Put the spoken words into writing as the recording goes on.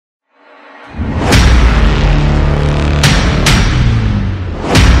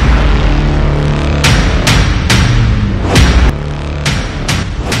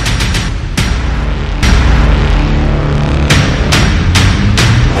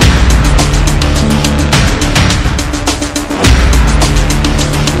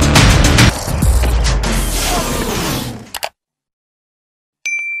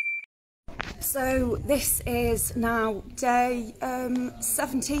This is now day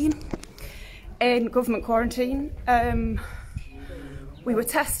 17 in government quarantine. We were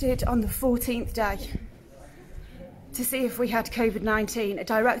tested on the 14th day to see if we had COVID-19, a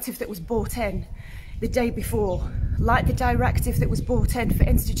directive that was brought in the day before, like the directive that was brought in for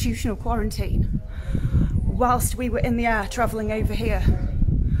institutional quarantine, whilst we were in the air travelling over here.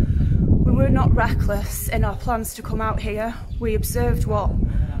 We were not reckless in our plans to come out here. We observed what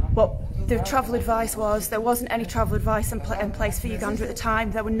the travel advice was. There wasn't any travel advice in place for Uganda at the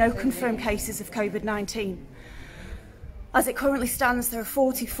time. There were no confirmed cases of COVID-19. As it currently stands, there are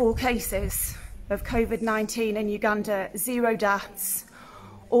 44 cases of COVID-19 in Uganda, 0 deaths.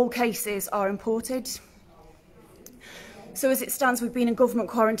 All cases are imported. So as it stands, we've been in government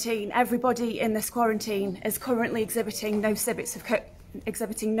quarantine. Everybody in this quarantine is currently exhibiting no symptoms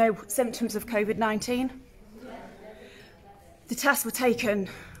of COVID-19. The tests were taken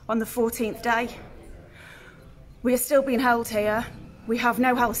on the 14th day. We are still being held here. We have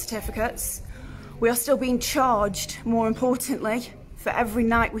no health certificates. We are still being charged, more importantly, for every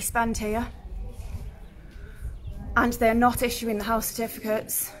night we spend here. And they're not issuing the health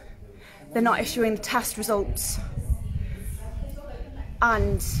certificates. They're not issuing the test results.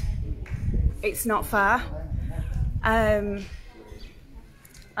 And it's not fair. And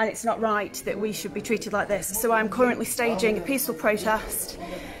it's not right that we should be treated like this. So I'm currently staging a peaceful protest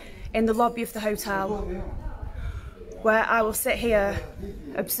in the lobby of the hotel, where I will sit here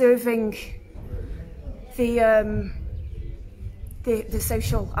observing the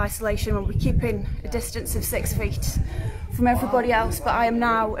social isolation. We'll be keeping a distance of 6 feet from everybody else, but I am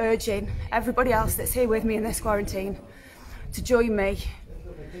now urging everybody else that's here with me in this quarantine to join me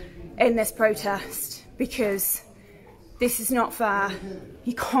in this protest, because this is not fair.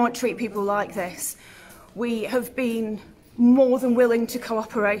 You can't treat people like this. We have been more than willing to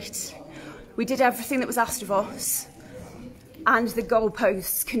cooperate. We did everything that was asked of us, and the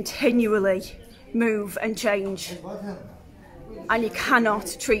goalposts continually move and change. And you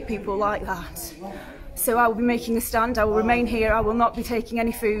cannot treat people like that. So I will be making a stand. I will remain here. I will not be taking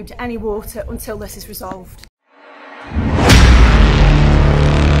any food, any water until this is resolved.